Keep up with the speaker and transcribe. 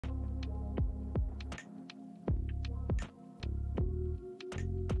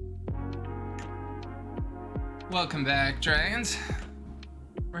Welcome back, Dragons.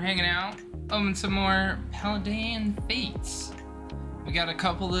 We're hanging out, opening some more Paldean Fates. We got a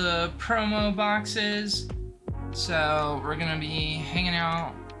couple of promo boxes, so we're gonna be hanging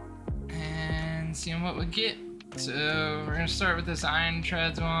out and seeing what we get. So we're gonna start with this Iron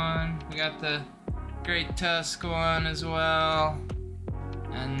Treads one. We got the Great Tusk one as well,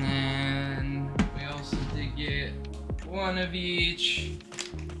 and then we also did get one of each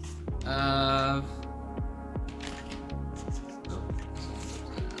of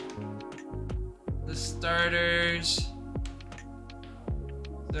the starters.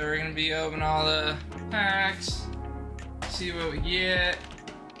 So we're gonna be opening all the packs, see what we get.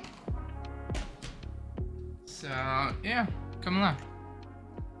 So yeah, come along.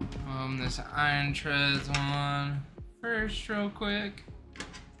 This Iron Treads one first real quick.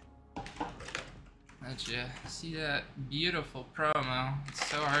 Let you see that beautiful promo. It's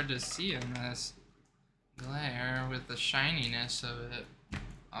so hard to see in this glare with the shininess of it.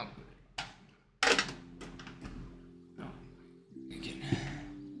 I'll put it. Oh, get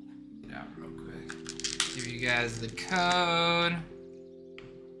out real quick. Give you guys the code.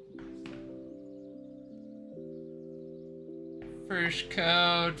 First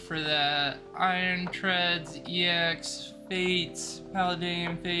code for that Iron Treads EX Fates,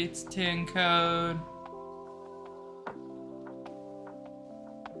 Paldean Fates 10 code.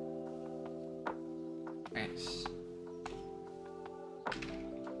 Nice.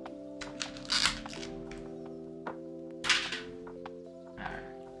 Alright.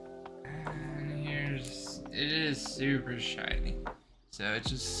 And it is super shiny. So it's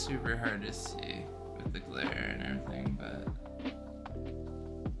just super hard to see with the glare and everything, but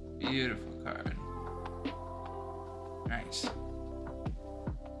beautiful card. Nice.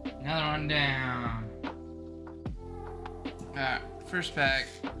 Another one down. Alright, first pack.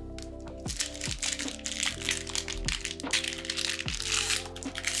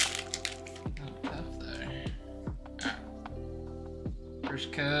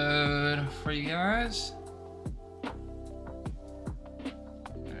 First code for you guys.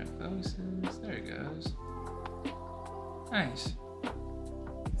 There it focuses. There it goes. Nice.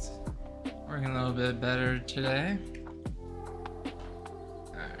 It's working a little bit better today.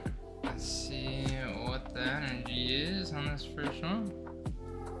 Alright, let's see what the energy is on this first one.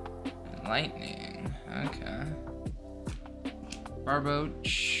 Lightning. Okay.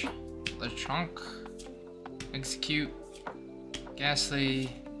 Barboach. Lechonk. Execute.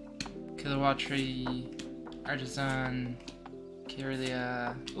 Ghastly, Kilowattree, Artisan,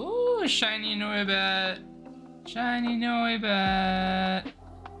 Kirlia. Ooh, shiny Noibat! Shiny Noibat!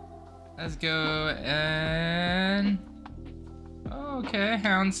 Let's go, and... okay,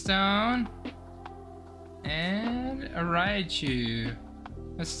 Houndstone. And a Raichu.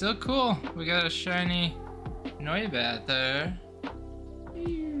 That's still cool. We got a shiny Noibat there.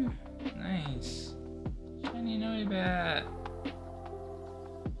 Ew, nice. Shiny Noibat.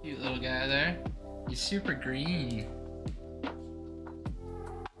 Cute little guy there. He's super green.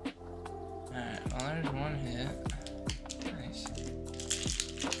 Alright, well there's one hit. Nice.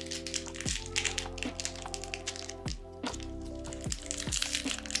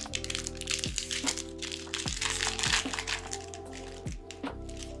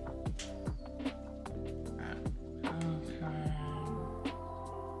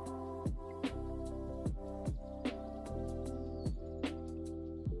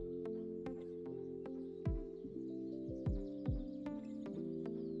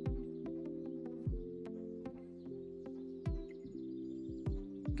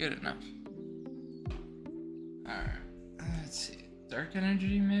 Good enough. Alright, let's see. Dark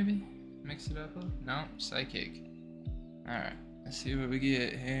energy, maybe? Mix it up a little? No, psychic. Alright, let's see what we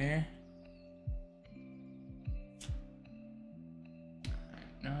get here.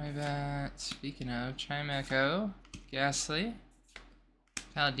 Noibat. Speaking of, Chimecho, Ghastly,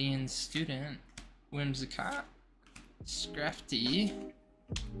 Paldean Student, Whimsicott, Scrafty,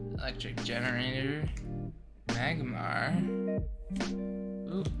 Electric Generator, Magmar.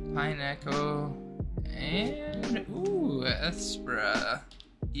 Ooh, Pine Echo, and ooh, Espra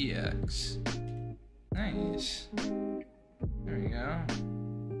EX. Nice. There we go.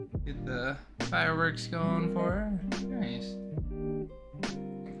 Get the fireworks going for her. Nice. I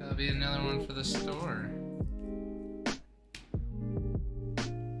think that'll be another one for the store.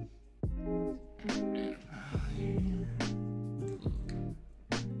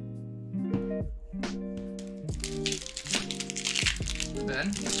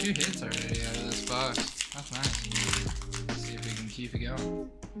 Bad. 2 hits already out of this box. That's nice. Let's see if we can keep it going.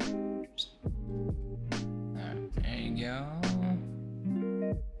 Alright, there you go.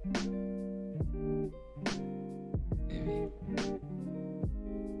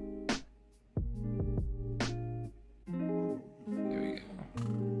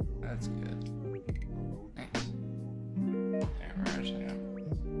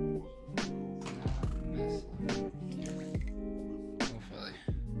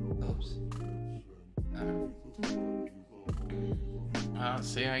 Oh,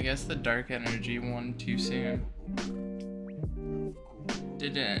 see, I guess the dark energy won too soon.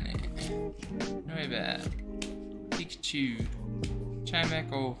 Dedenne. Noibat. Pikachu.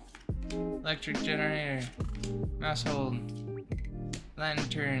 Chimecho. Electric generator. Mousehold.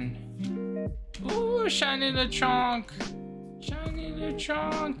 Lantern. Ooh, shiny Lechonk. Shiny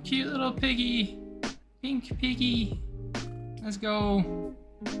Lechonk. Cute little piggy. Pink piggy. Let's go.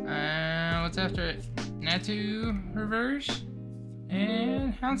 What's after it? Natu reverse.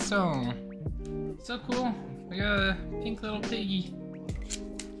 And Houndstone. So cool. We got a pink little piggy.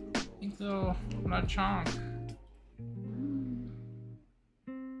 Pink little Lechonk.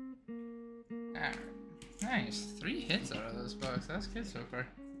 Ah, nice. 3 hits out of this box. That's good so far.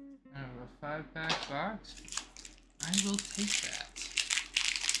 I have a 5-pack box. I will take that.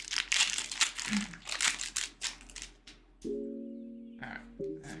 Alright.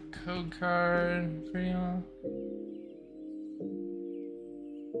 Code card for y'all.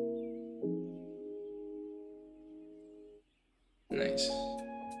 Nice.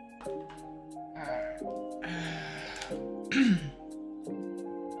 Alright.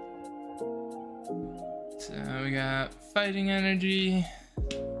 So we got Fighting Energy,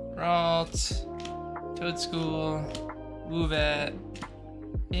 Ralt, Toadschool, Woobat,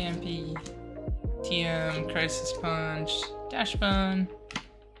 Vampy, TM, Crisis Punch, Dashbun,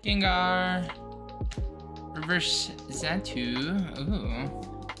 Gengar, Reverse Xatu, ooh,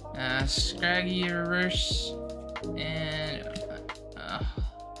 Scraggy Reverse, and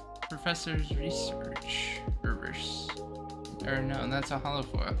Professor's Research Reverse. Or no, that's a hollow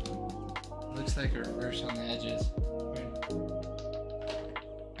foil. Looks like a reverse on the edges.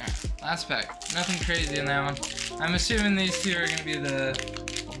 Alright, last pack. Nothing crazy in that one. I'm assuming these two are gonna be the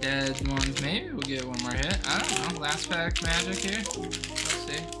dead ones. Maybe we'll get one more hit. I don't know. Last pack magic here. Let's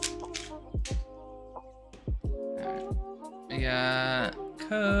see. Alright. We got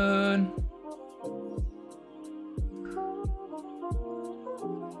code.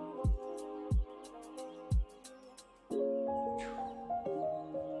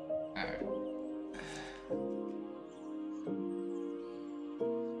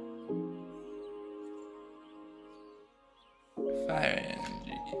 Fire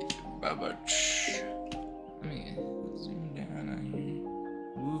energy, Babuch. Let me zoom down on here.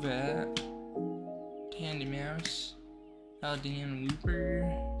 Woobat, Tandy Mouse, Paldean Wooper,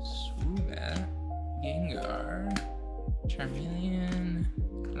 Swoobat, Gengar, Charmeleon,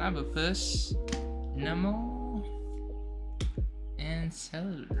 Labapus, Numel, and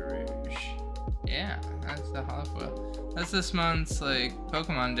Celerush. Yeah, that's the hollow foil. That's this month's like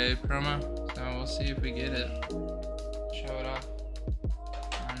Pokemon Day promo, so we'll see if we get it. Show it off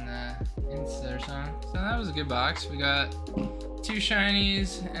on the Insta or something. So that was a good box. We got 2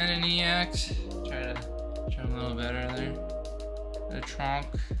 shinies and an EX. Try to show them a little better there. The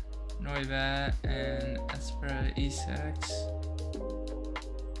Tronk, Noibat, and Espra Esex.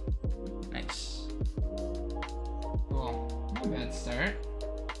 Nice. Cool. Not a bad start.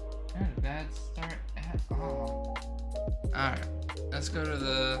 Not a bad start at all. Alright, let's go to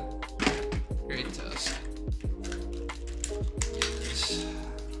the Great Tusk.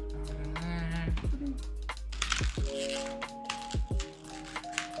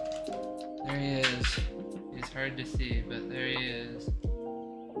 There he is. He's hard to see, but there he is.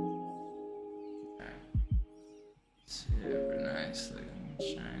 Alright. Super nice looking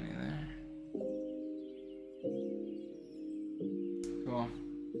shiny there. Cool.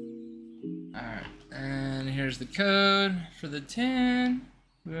 Alright, and here's the code for the 10.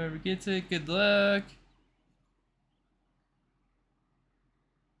 Whoever gets it, good luck.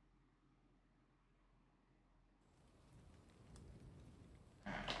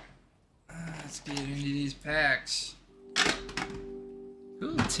 Let's get into these packs.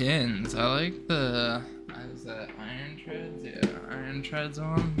 Cool tins. I like the. Is that Iron Treads? Yeah, Iron Treads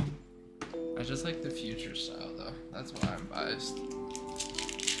on. I just like the future style though. That's why I'm biased.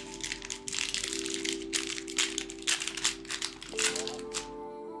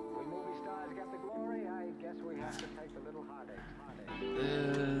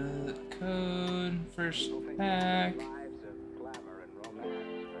 The code, first pack.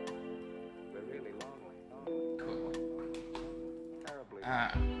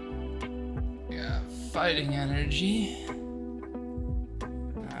 Yeah, Fighting Energy.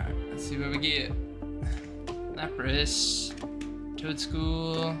 Alright, let's see what we get. Lapras,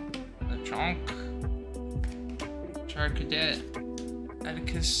 Toadschool, Lechonk, Charcadet,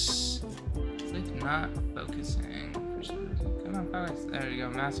 Atticus. Like not focusing for some reason. Come on, focus. There we go.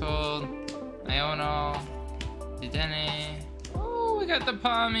 Masshold, Ionel, Dedenne. Oh, we got the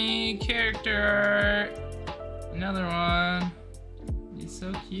Palmy character art. Another one. He's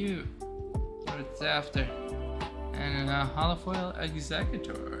so cute. What it's after. And a holofoil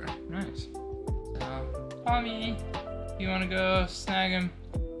executor. Nice. So, Tommy, if you want to go snag him,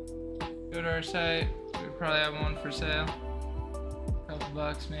 go to our site. We probably have one for sale. A couple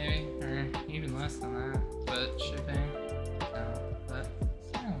bucks maybe, or even less than that. But shipping.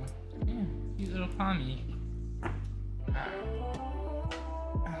 Yeah, cute little Tommy.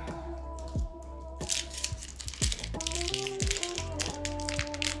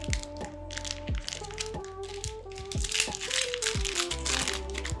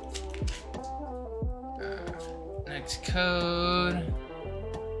 Next code.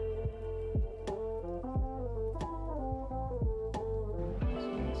 This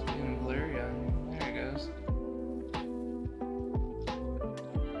one's being blurry on me. There it goes.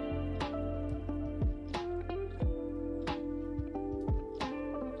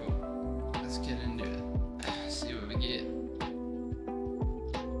 Cool. Let's get into it. See what we get.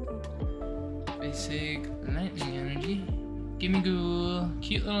 Basic lightning energy. Gimme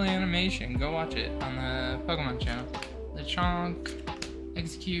cute little animation. Go watch it on the Pokemon channel. Lechonk,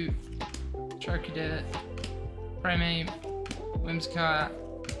 Execute, Charcadet, Primate, Whimsicott,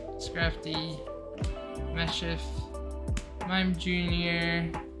 Scrafty, Meschief, Mime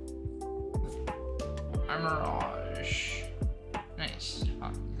Jr., Armorage. Nice. Is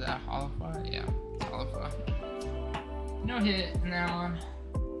that Holofoil? Yeah, it's Holofoil. No hit in that one.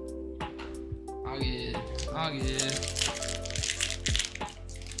 All good. All good.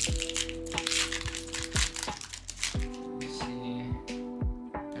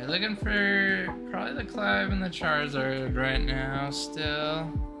 Looking for probably the Clive and the Charizard right now still.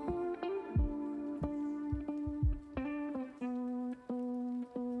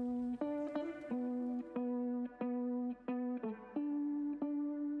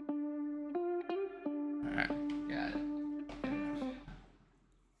 Alright, got it.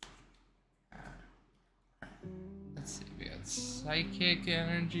 Let's see, we got Psychic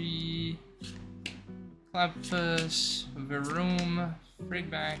Energy, Cloudpuss, Varoom,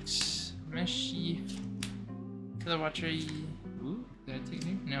 Frigmax, Meschief, Kilowattree. Ooh, did I take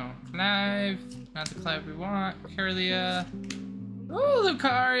it? No. Clive, not the Clive we want. Curlia. Ooh,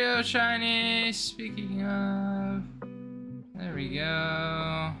 Lucario shiny. Speaking of, there we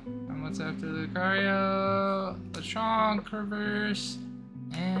go. And what's after Lucario? Lechonk, Reverse,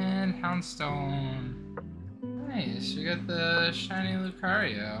 and Houndstone. Nice, we got the shiny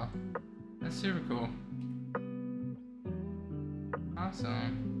Lucario. That's super cool.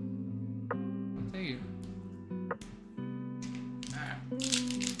 Awesome. I'll take it. Alright.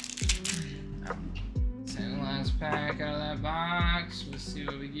 Send the last pack out of that box. We'll see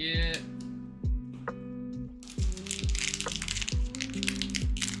what we get.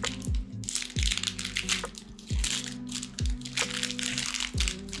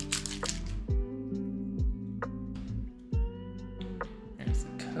 There's the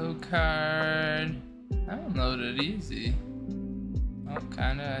code card. I downloaded easy. Oh,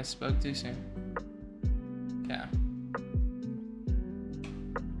 kinda. I spoke too soon. Okay.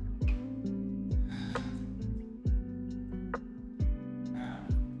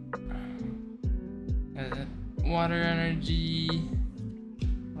 Water Energy,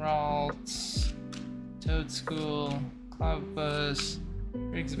 Ralts, Toadschool, Cloudpuss,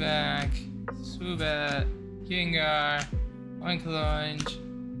 Rigsback, Swoobat, Gengar, Oinkologne,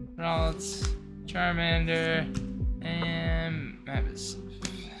 Ralts, Charmander, and Mavis.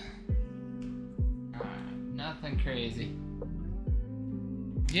 Nothing crazy.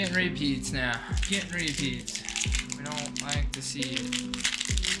 Getting repeats now. Getting repeats. We don't like to see it.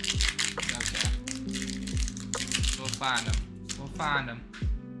 Okay. We'll find them. We'll find them.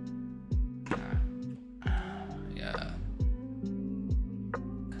 Yeah.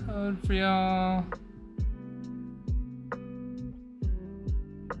 Code for y'all.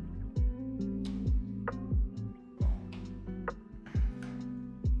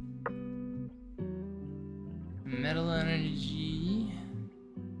 Metal Energy,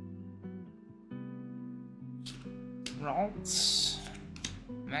 Ralts,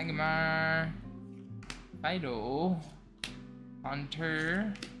 Magmar, Fido,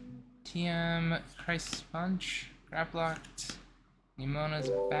 Hunter, TM, Crisis Punch, Graplocked, Nemona's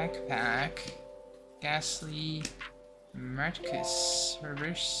Backpack, Ghastly, Marticus,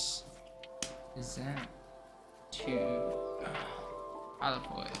 Reverse, Zen, 2,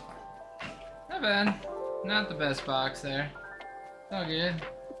 Holofoil. Not bad. Not the best box there. It's all good.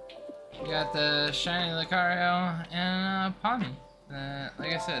 We got the shiny Lucario and Palmy.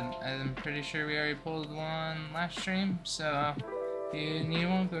 Like I said, I'm pretty sure we already pulled one last stream, so if you need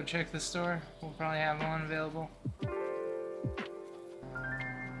one, go check the store. We'll probably have one available.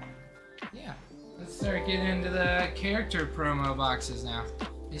 start getting into the character promo boxes now.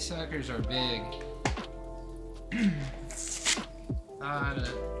 These suckers are big. Thought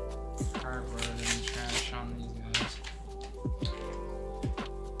of cardboard and trash on these guys.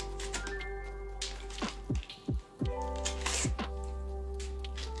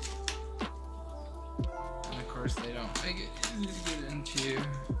 And of course they don't make it easy to get into.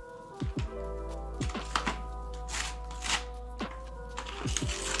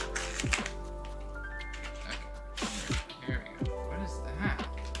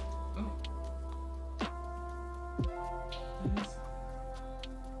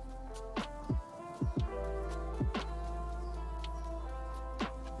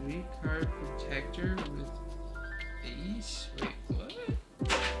 Card protector with these? Wait, what?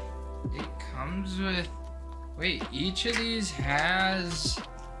 It comes with... Wait, each of these has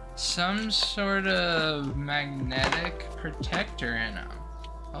some sort of magnetic protector in them.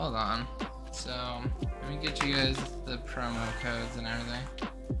 Hold on. So, let me get you guys the promo codes and everything.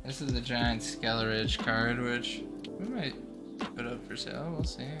 This is a giant Skeleridge card, which we might put up for sale. We'll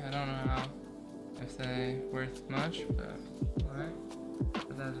see. I don't know if they're worth much, but alright.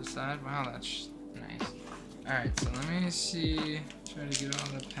 Put that aside. Wow, that's nice. Alright, so let me see. Try to get all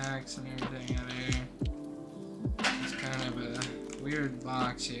the packs and everything out of here. It's kind of a weird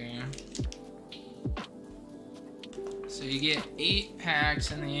box here. So you get 8 packs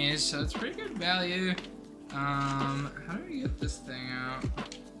in these, so it's pretty good value. How do we get this thing out?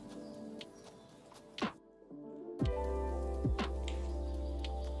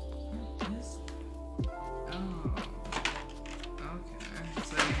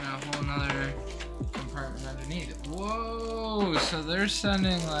 Whoa, so they're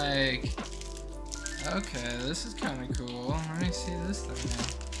sending like, okay, this is kind of cool. Let me see this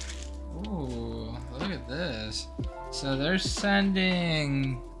thing. Ooh, look at this. So they're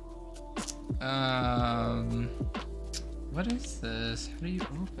sending, what is this? How do you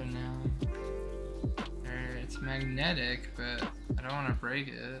open now? It's magnetic, but I don't want to break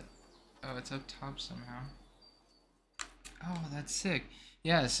it. Oh, it's up top somehow. Oh, that's sick.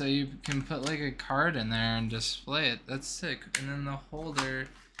 Yeah, so you can put like a card in there and display it. That's sick. And then the holder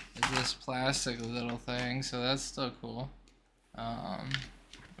is this plastic little thing, so that's still cool.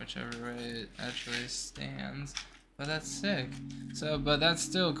 Whichever way it actually stands. But that's sick. So, but that's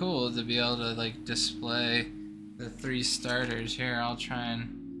still cool to be able to like display the 3 starters. Here, I'll try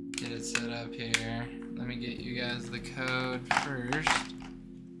and get it set up here. Let me get you guys the code first.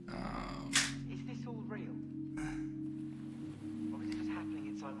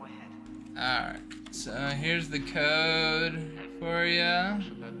 Alright, so here's the code for you.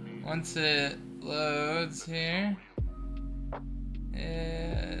 Once it loads here,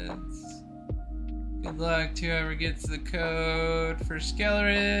 it's good luck to whoever gets the code for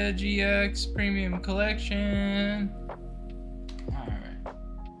Skeleridge EX Premium Collection. Alright,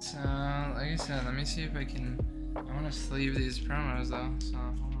 so like I said, let me see if I can. I want to sleeve these promos though, so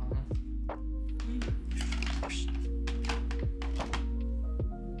hold on.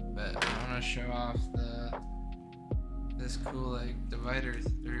 Show off this cool like divider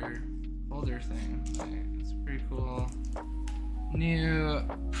or holder thing. Like, it's a pretty cool new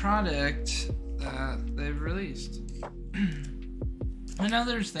product that they've released. I know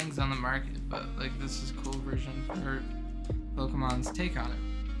there's things on the market, but like this is a cool version for Pokemon's take on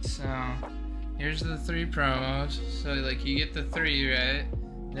it. So here's the 3 promos. So like you get the 3, right?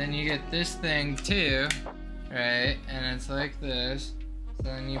 Then you get this thing too, right? And it's like this. So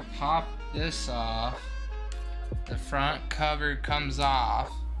then you pop this off, the front cover comes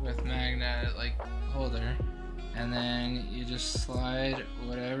off with magnetic like holder, and then you just slide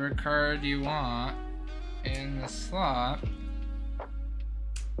whatever card you want in the slot.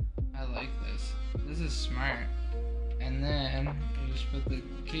 I like this. This is smart. And then you just put the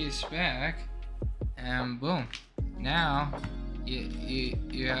case back, and boom. Now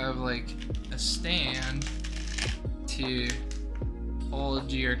you have like a stand to hold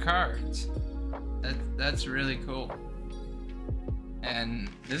your cards. That's really cool. And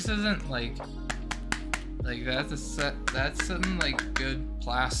this isn't like that's some like good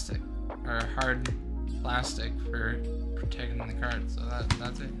plastic or hard plastic for protecting the cards. So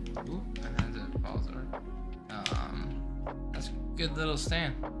that's it. Ooh, and as it falls over. That's a good little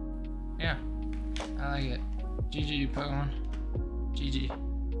stand. Yeah, I like it. GG Pokemon. GG.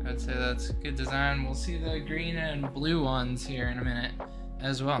 I'd say that's good design. We'll see the green and blue ones here in a minute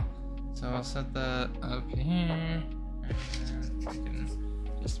as well. So I'll set that up here. And we can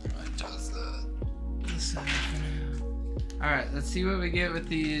just probably toss this out for now. Alright, let's see what we get with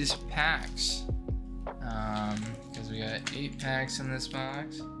these packs. Because we got 8 packs in this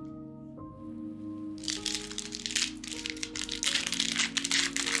box.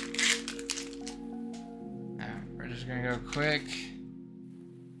 gonna go quick.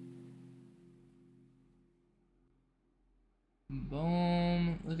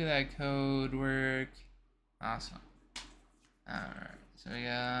 Boom. Look at that code work. Awesome. Alright, so we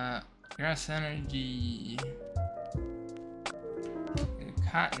got grass energy.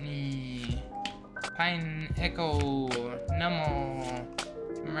 Cottony. Pine Echo. Nummel.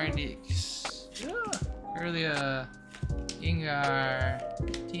 Mardix. Earlier. Gengar.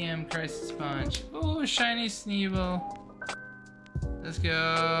 TM Crisis Punch. Oh, shiny Sneasel. Let's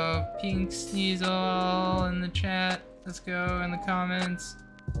go. Pink Sneasel in the chat. Let's go in the comments.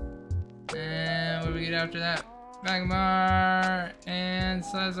 And what do we get after that? Magmar and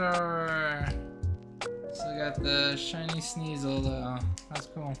Slazor. Still got the shiny Sneasel though. That's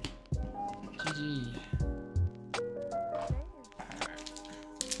cool. GG.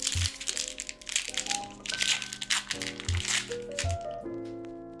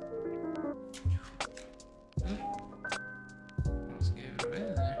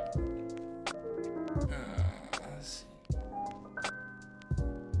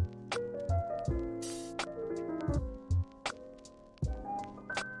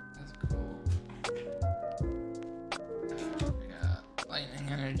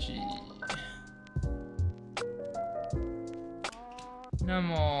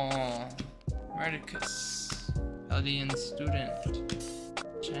 Nummel, Mardicus, Paldean student,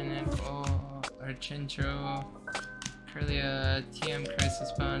 Chincho, Curlia, TM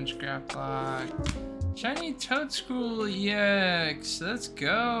Crisis Punch, Graplock, shiny Toadschool EX, let's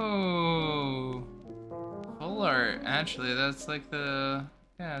go! Full art, actually, that's like the,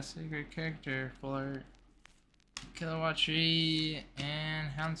 secret character, full art. Kilowatt Tree and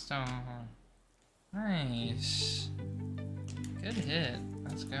Houndstone. Nice. Good hit.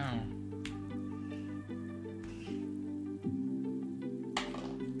 Let's go.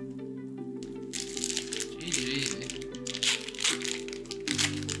 GG.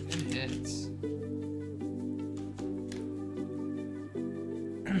 Good hits.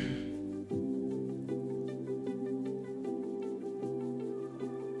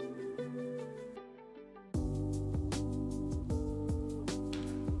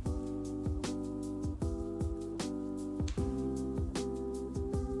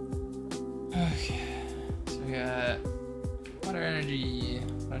 Okay, so we got Water Energy,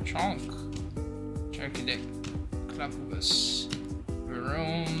 Chonk, Charcadet, Clapopus,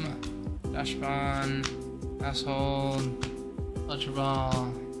 Rome, Dashbon, Household, Ultra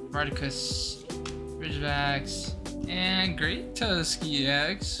Ball, Mardicus, Ridgevax, and Great Tusky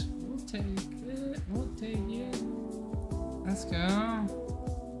X. We'll take it, we'll take it. Let's go.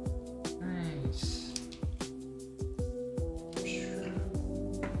 Nice.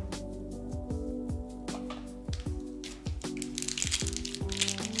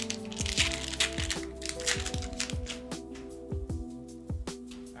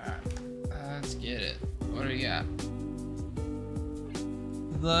 Get it. What do we got?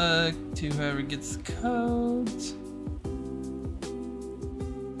 Good luck to whoever gets the codes.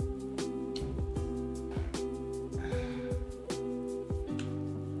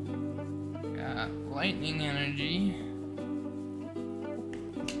 Got Lightning Energy.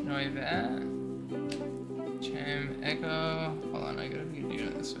 Noivat. Cham Echo. Hold on, I gotta be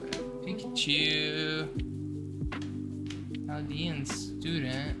doing this way. Pikachu. Paldean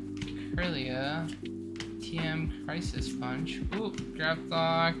student. Curlia, TM Crisis Punch, ooh,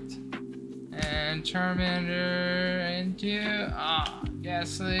 Graplocked, and Charmander into,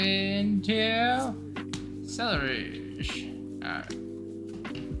 Ghastly into Celerush. Alright.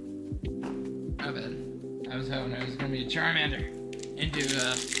 My bad. I was hoping it was gonna be a Charmander into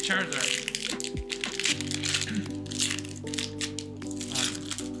Charizard.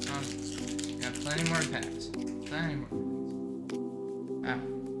 Got plenty more packs. Plenty more packs.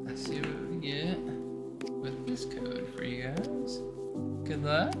 Let's see what we get with this code for you guys. Good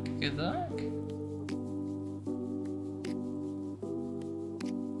luck, good luck.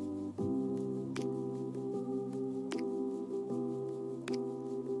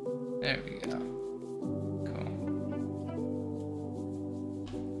 There we go. Cool.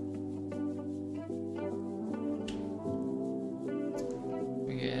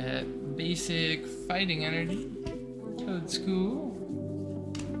 We get basic fighting energy, Toadschool,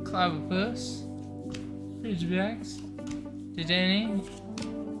 Clavopus, Ridgevax, Dedenne,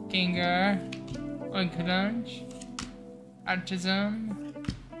 Gengar, Oinkologne, Artisan,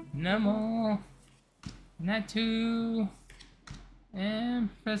 Nummel, Natu, and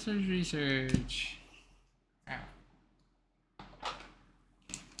Professor's Research. Ow.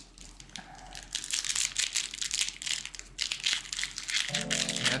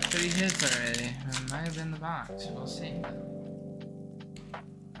 We got 3 3 hits already. It might have been the box. We'll see.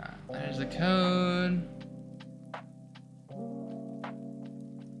 There's a code.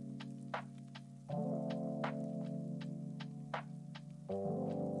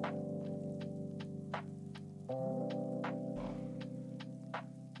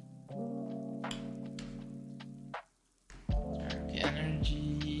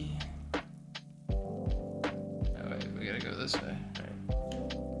 This way.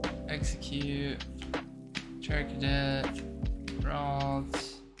 Right. Execute. Cadet.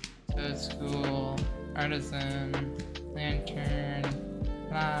 Brault. Toad School. Artisan. Lantern.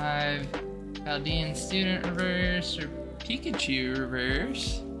 Live. Paldean Student Reverse. Or Pikachu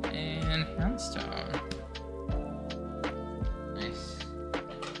Reverse. And Houndstone. Nice.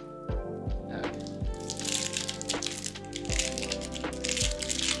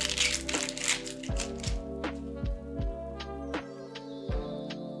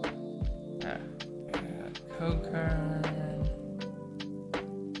 Code card.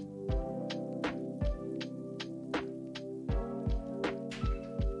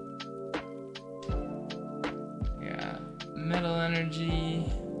 Yeah, Metal Energy,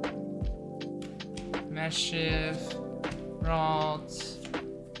 Mischief, Brault,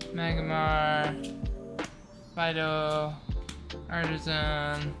 Magmar, Fido,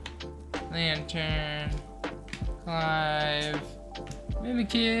 Artisan, Lantern, Clive,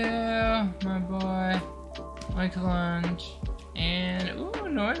 Mimikyu, my boy. Michael Lunch, and ooh,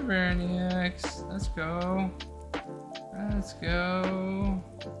 Noivern EX. Let's go. Let's go.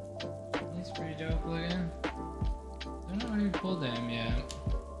 He's pretty dope looking. Don't know if we pulled him yet.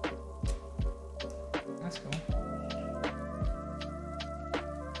 That's cool.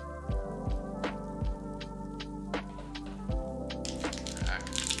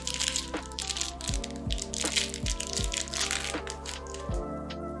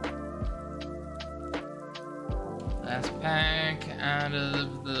 Last pack out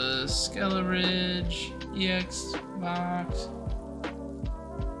of the Skeleridge EX box.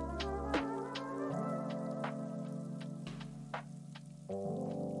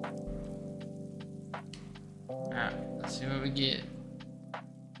 Alright, let's see what we get.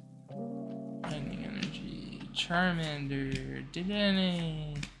 Lightning Energy, Charmander,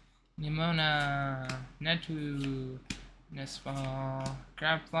 Dedenne, Nimona, Netu, Nespal,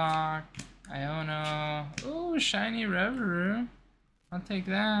 Graplock, Iono. Ooh, shiny Reverie. I'll take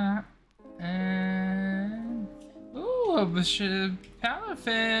that. And ooh, a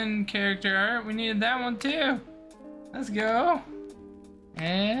Palafin character art. We needed that one too. Let's go.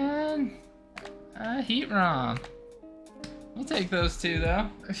 And a Heatrom. We'll take those two though.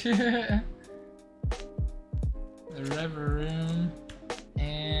 The Reverie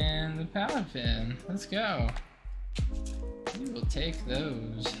and the Palafin. Let's go. We will take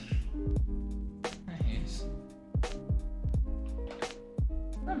those. Nice.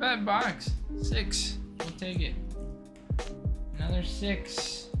 Not a bad box. 6. We'll take it. Another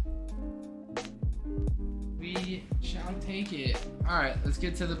 6. We shall take it. Alright, let's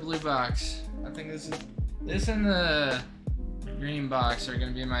get to the blue box. I think this and the green box are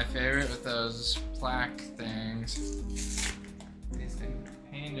gonna be my favorite with those plaque things. These things are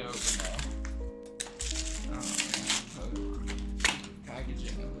pain to open though. Oh,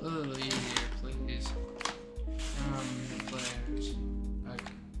 packaging a little easier, please. Players.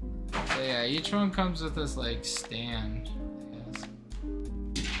 Okay. So yeah, each one comes with this like stand, I guess.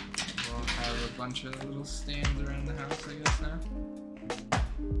 We'll have a bunch of little stands around the house, I guess now.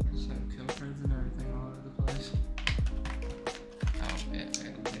 Just have codecards and everything all over the place. Oh, yeah, I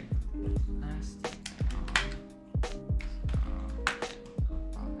gotta take plastic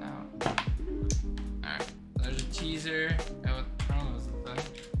off. Alright, there's a teaser. Got what the promos look like.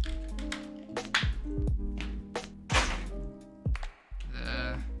 The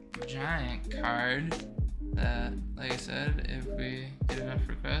giant card that, like I said, if we get enough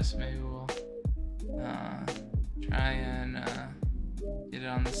requests, maybe we'll try and get it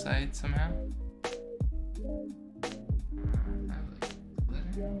on the site somehow. Have like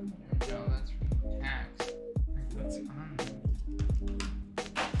glitter? No, that's from packs. What's on them?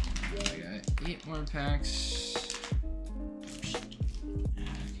 I got 8 more packs.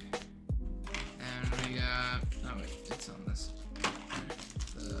 Okay. And we got, oh wait, it's on this.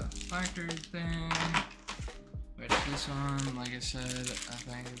 The placard thing. Which this one, like I said, I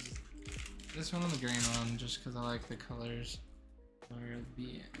think is this one and the green one, just because I like the colors. Would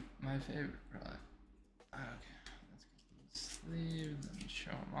be my favorite product. Okay, let's get these sleeves. Let me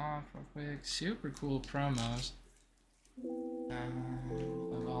show them off real quick. Super cool promos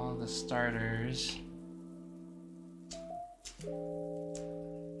of all the starters.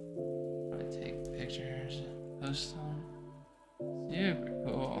 glowstone. Super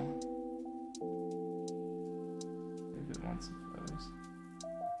cool. If it wants to pose.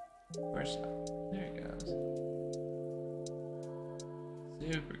 Of course not. There it goes.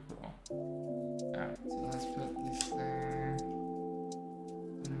 Super cool. Alright, so let's put this there.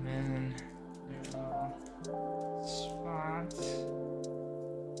 Put them in their little spots.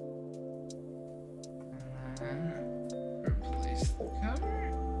 And then replace the cover.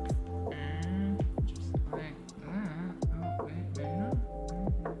 And just like that. Oh, wait, maybe not.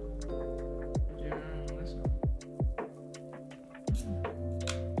 Do this one.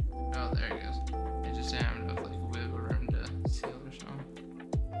 Oh, there it goes. It just happened with like wiggle room to seal or something.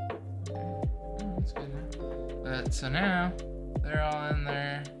 Oh, that's good now. But so now they're all in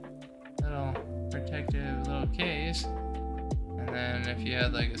their little protective little case. And then if you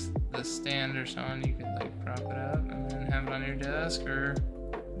had like the stand or something, you could like prop it up and then have it on your desk, or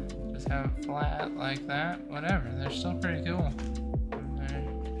just have it flat like that. Whatever. They're still pretty cool.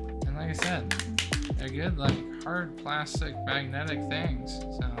 And like I said, they're good like hard plastic magnetic things.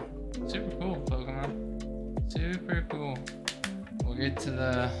 So super cool, Pokemon. Super cool. We'll get to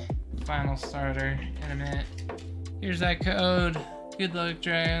the final starter in a minute. Here's that code. Good luck,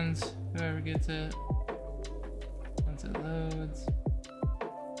 dragons. Whoever gets it. Once it loads.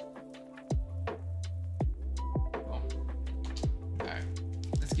 Cool. Alright.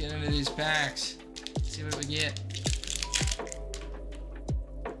 Let's get into these packs. See what we get.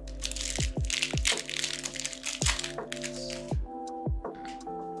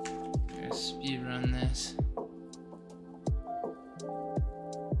 Speed run this.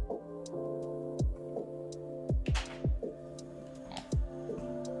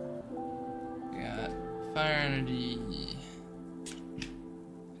 We got Fire Energy,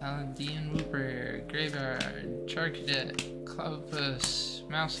 Paldean Wooper, Graveyard, Charcadet, Cloudpuss,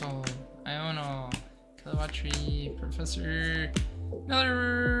 Mousehole, Ional, Kilowattree, Professor,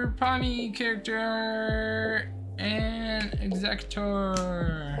 another Palmy character, and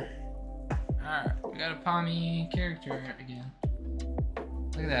Executor. Alright, we got a Palmy character again.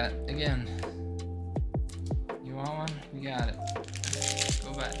 Look at that, again. You want one? We got it.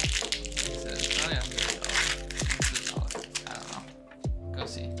 Go back. Like I said, it's probably under $1. It's $1. I don't know. Go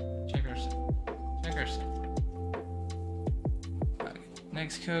see. Check ourselves. Check ourselves. Okay.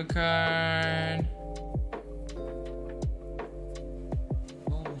 Next code card.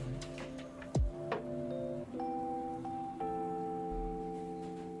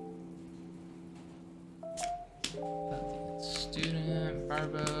 Student,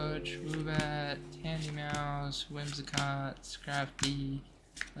 Barboach, Woobat, Tandy Mouse, Whimsicott, Scrafty,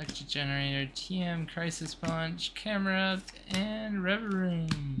 Electric Generator, TM, Crisis Punch, Camera Up, and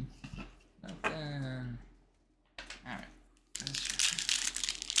Reveroom. Nothing. Alright.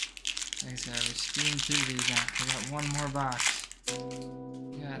 Like I said, we're speeding through these now. We got one more box.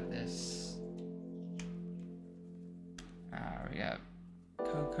 We got this. We got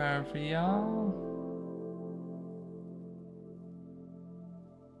code card for y'all.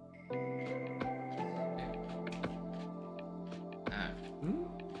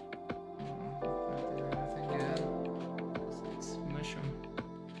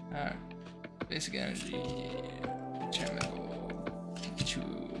 Basic Energy, Charmander, Pikachu,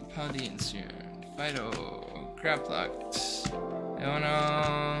 Paldean, Fido, Grapploct,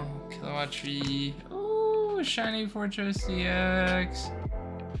 Iono, Kilowattree, ooh, Shiny Fortress CX,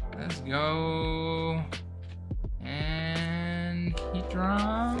 let's go, and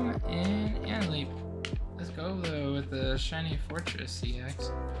Heatrom, and Anleap. Let's go though with the Shiny Fortress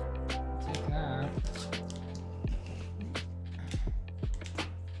CX, take that.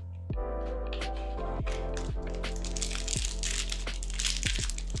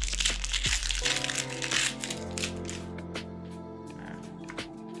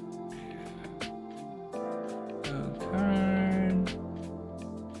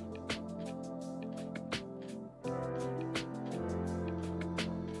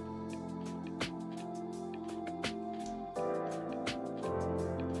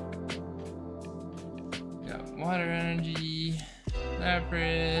 Water Energy,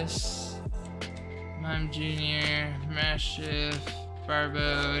 Lapras, Mime Jr., Maschiff,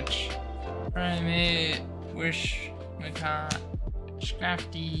 Barboach, Primate, Wishmacott,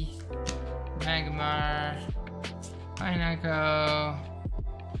 Scrafty, Magmar, Pineco,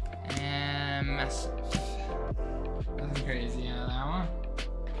 and Massive. Nothing crazy out of that one.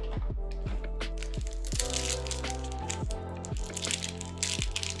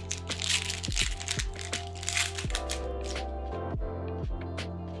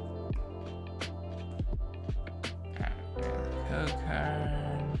 Code card.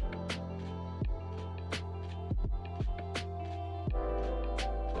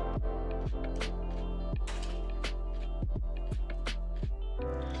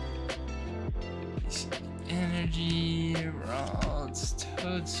 Energy, Ralts,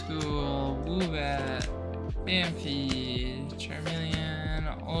 Toadschool, Woobat, Bamfi,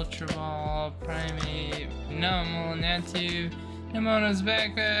 Charmeleon, Ultra Ball, Primate, Numel, Natu, Nemona's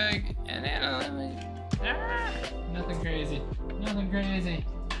Backpack, and Analytic. Ah, nothing crazy. Nothing crazy.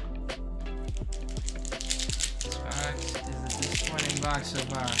 This box is a disappointing box so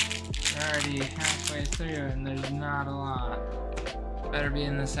far. We're already halfway through and there's not a lot. Better be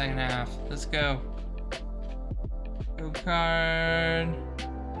in the second half. Let's go. Go card.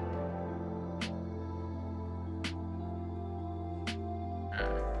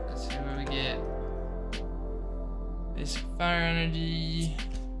 Alright, let's see what we get. Basic Fire Energy,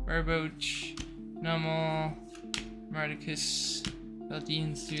 Barboach, Numel, Marticus,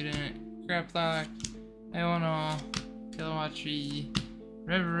 Paldean Student, Graplock, Iono, Kilowattree,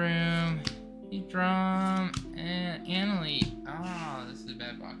 Rivaroom, Heatdrum, and Annalie. Oh, this is a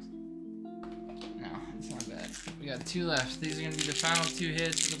bad box. No, it's not bad. We got 2 left. These are going to be the final 2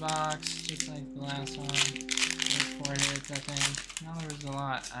 hits of the box, just like the last one. There's 4 hits, I think. No, there was a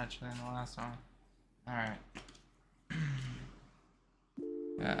lot, actually, in the last one. Alright.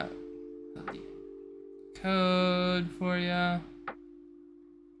 Got the code for ya.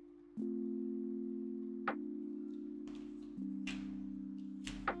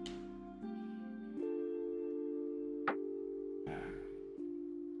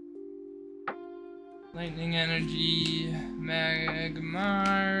 Lightning Energy,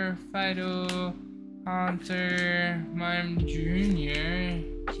 Magmar, Fido, Haunter, Mime Jr.,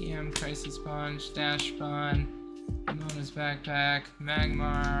 TM Crisis Sponge, Dash Spawn, Mona's Backpack,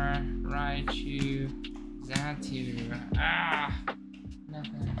 Magmar, Raichu, Xatu. Ah!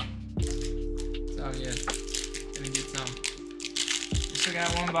 Nothing. It's all good. Gonna get some. We still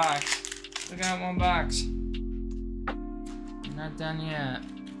got 1 box. Still got 1 box. Not done yet.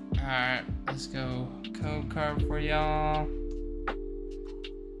 Alright, let's go. Code card for y'all.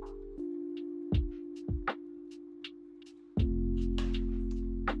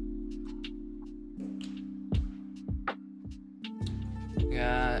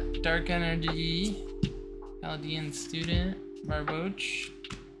 Got Dark Energy, Paldean Student, Barboach,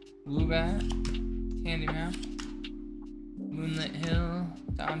 Woobat, Tandymap, Moonlit Hill,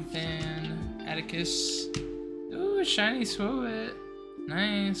 Donphan, Atticus. Ooh, Shiny Swobit.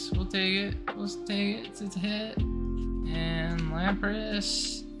 Nice, we'll take it. We'll take it. It's a hit. And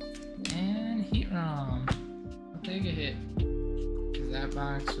Lapras and Heatrom. I'll take a hit. Cause that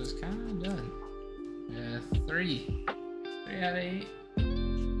box was kind of done. 3 out of 8.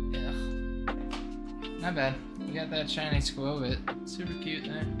 Yeah. Not bad. We got that shiny Squobit. Super cute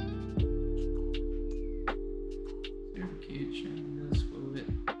there. Super cute shiny little Squobit.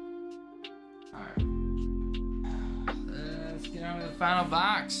 Alright. Let's get on to the final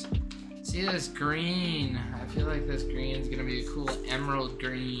box. See this green. I feel like this green is gonna be a cool emerald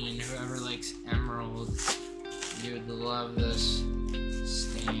green. Whoever likes emerald, you would love this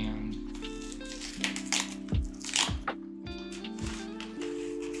stand.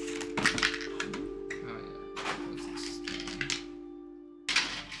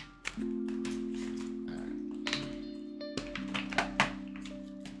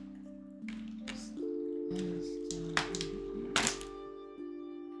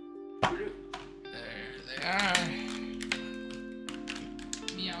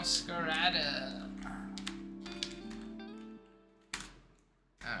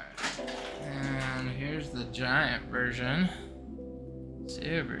 Alright, and here's the giant version.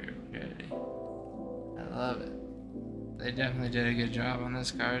 Super pretty. I love it. They definitely did a good job on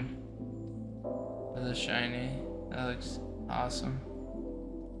this card. With the shiny. That looks awesome.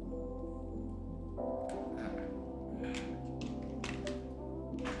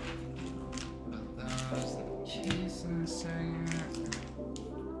 Put those in the case in a second.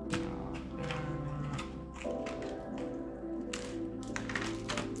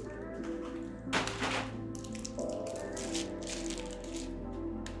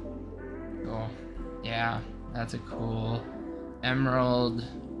 Yeah, that's a cool Emerald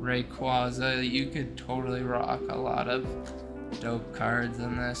Rayquaza. You could totally rock a lot of dope cards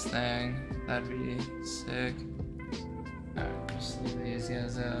in this thing. That'd be sick. Alright, just leave these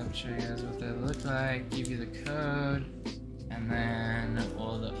guys up, show you guys what they look like, give you the code, and then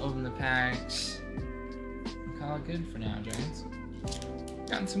we'll open the packs and call it good for now, Giants.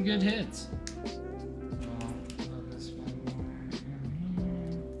 Gotten some good hits.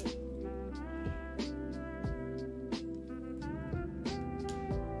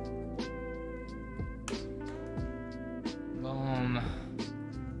 Boom.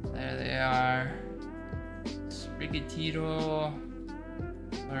 There they are. Sprigatito,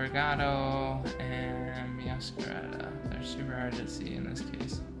 Lorigato, and Masquerada. They're super hard to see in this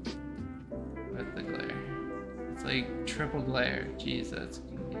case. With the glare. It's like triple glare. Jeez, that's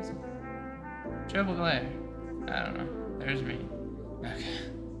confusing. Triple glare. I don't know. There's me. Okay.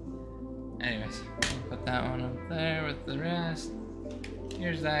 Anyways, we'll put that one up there with the rest.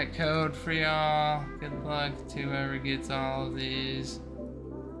 Here's that code for y'all. Good luck to whoever gets all of these.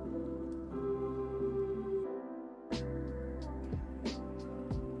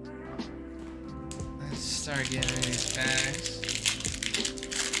 Let's start getting these packs.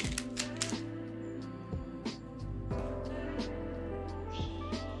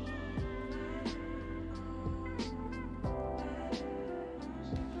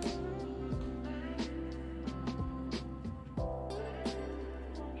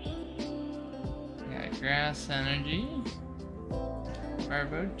 Grass Energy,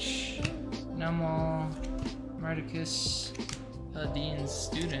 Barboach, Nummel, Mardicus, Paldean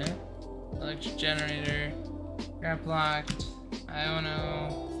Student, Electric Generator, Graplocked,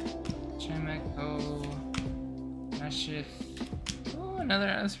 Iono, Chimeco, Mashif. Oh, another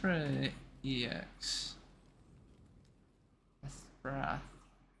Esprit EX. Esprit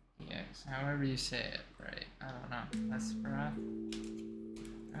EX, however you say it, right? I don't know. Esprit.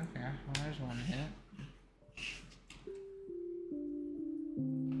 Okay, well, there's one hit.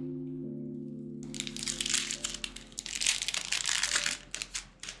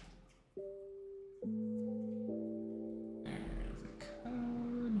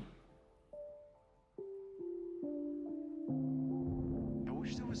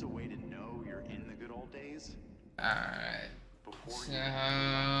 Alright, so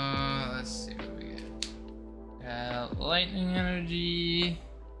let's see what we get. Lightning Energy,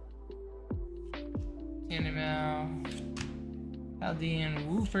 Tandemau, Paldean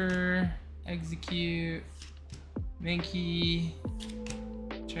Wooper, Execute, Minky,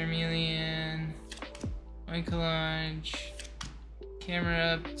 Charmeleon, Oinkalunge,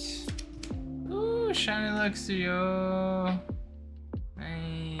 Camerupt, ooh, Shiny Luxio,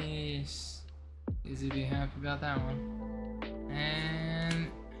 nice. Easy to be happy about that one. And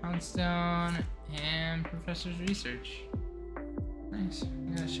Houndstone and Professor's Research. Nice.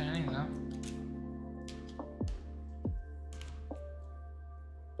 We got a shiny though.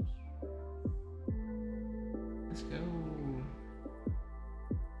 Let's go.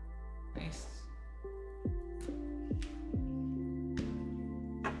 Nice.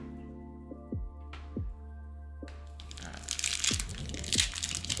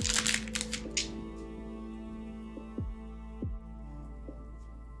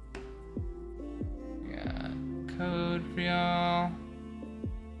 Code for y'all.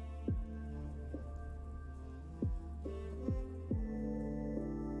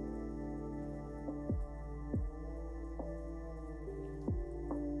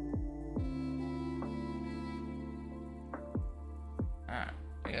 Alright,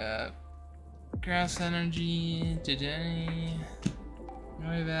 we got Grass Energy, Dedenne,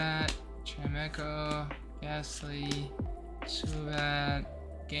 Noibat, Chimeco, Ghastly, Subat,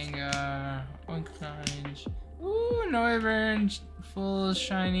 Gengar, Oinkalunge. Ooh, Noivern, full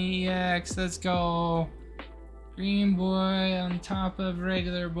shiny EX, let's go. Green boy on top of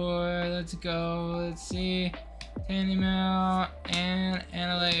regular boy, let's go. Let's see, Tandemau and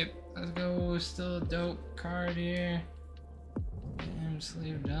Analyte, let's go. Still a dope card here. Damn,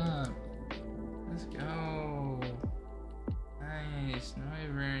 sleeved up. Let's go. Nice,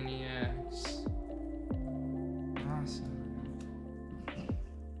 Noivern EX. Awesome.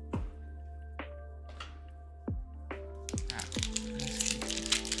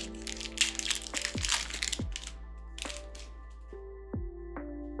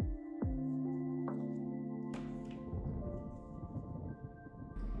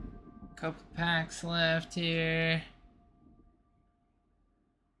 Couple packs left here.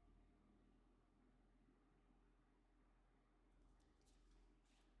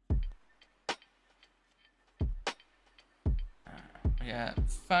 We got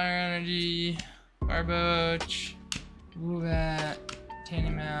Fire Energy, Barboach, Woobat,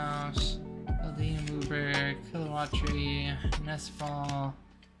 Tandemau, Paldean Wooper, Kilowattree, Nestfall,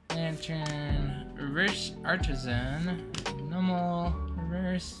 Lantern, Reverse Artisan, Nummel,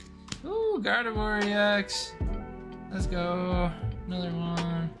 Reverse. Ooh, Gardevoir EX. Let's go. Another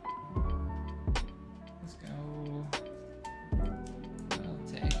one. Let's go. We'll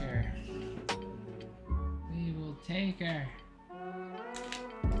take her. We will take her.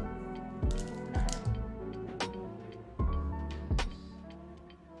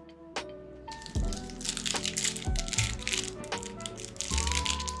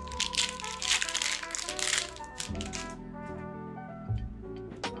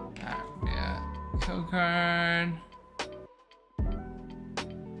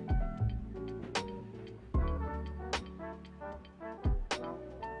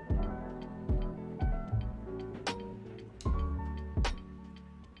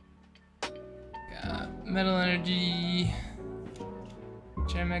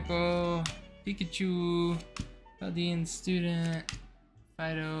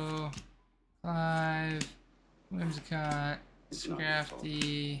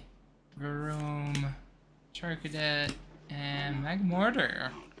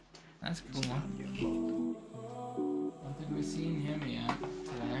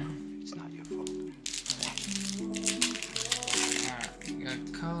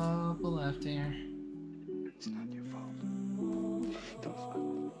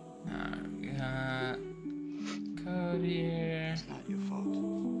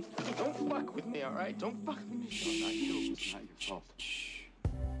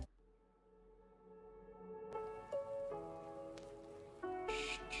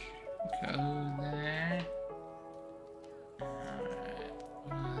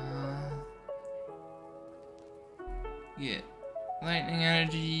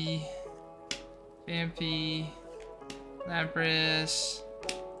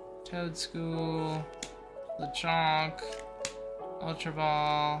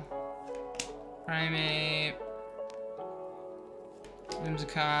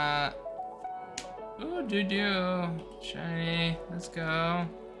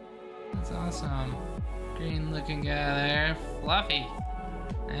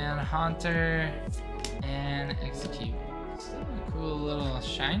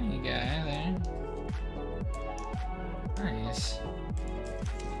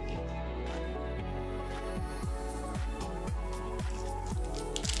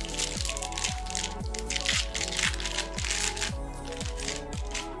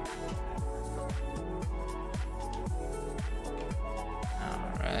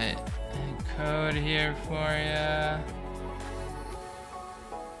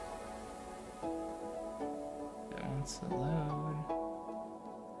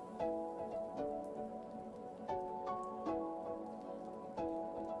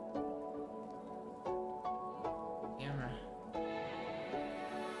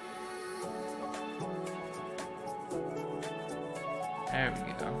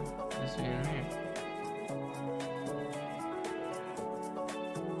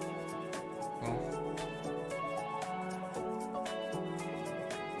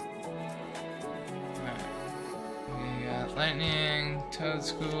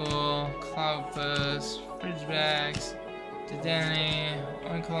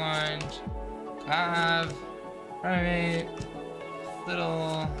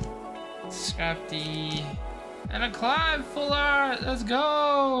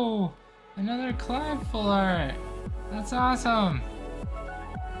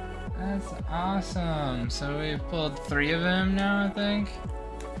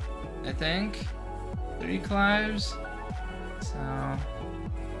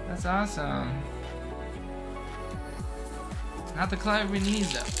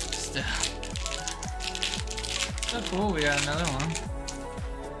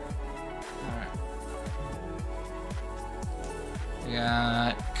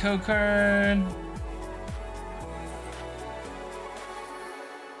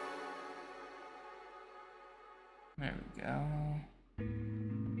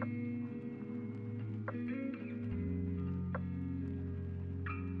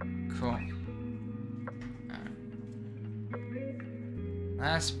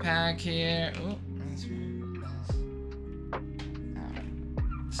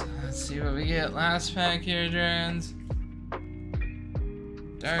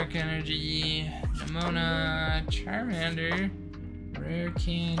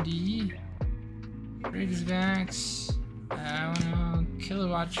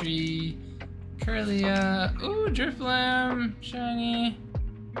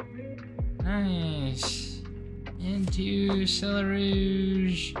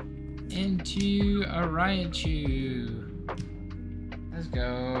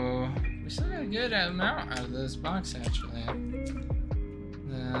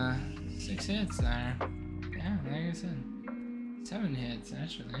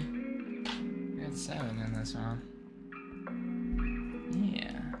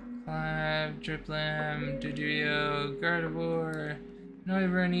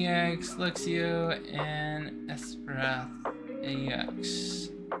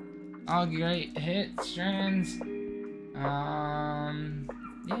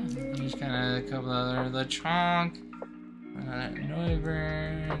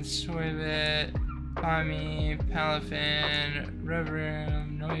 Pami, Palafin,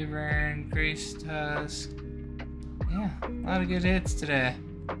 Revroom, Noivern, Grace Tusk. Yeah, a lot of good hits today.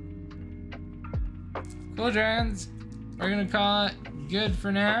 Cool, Dragons. We're gonna call it good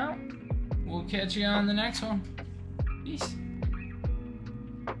for now. We'll catch you on the next one. Peace.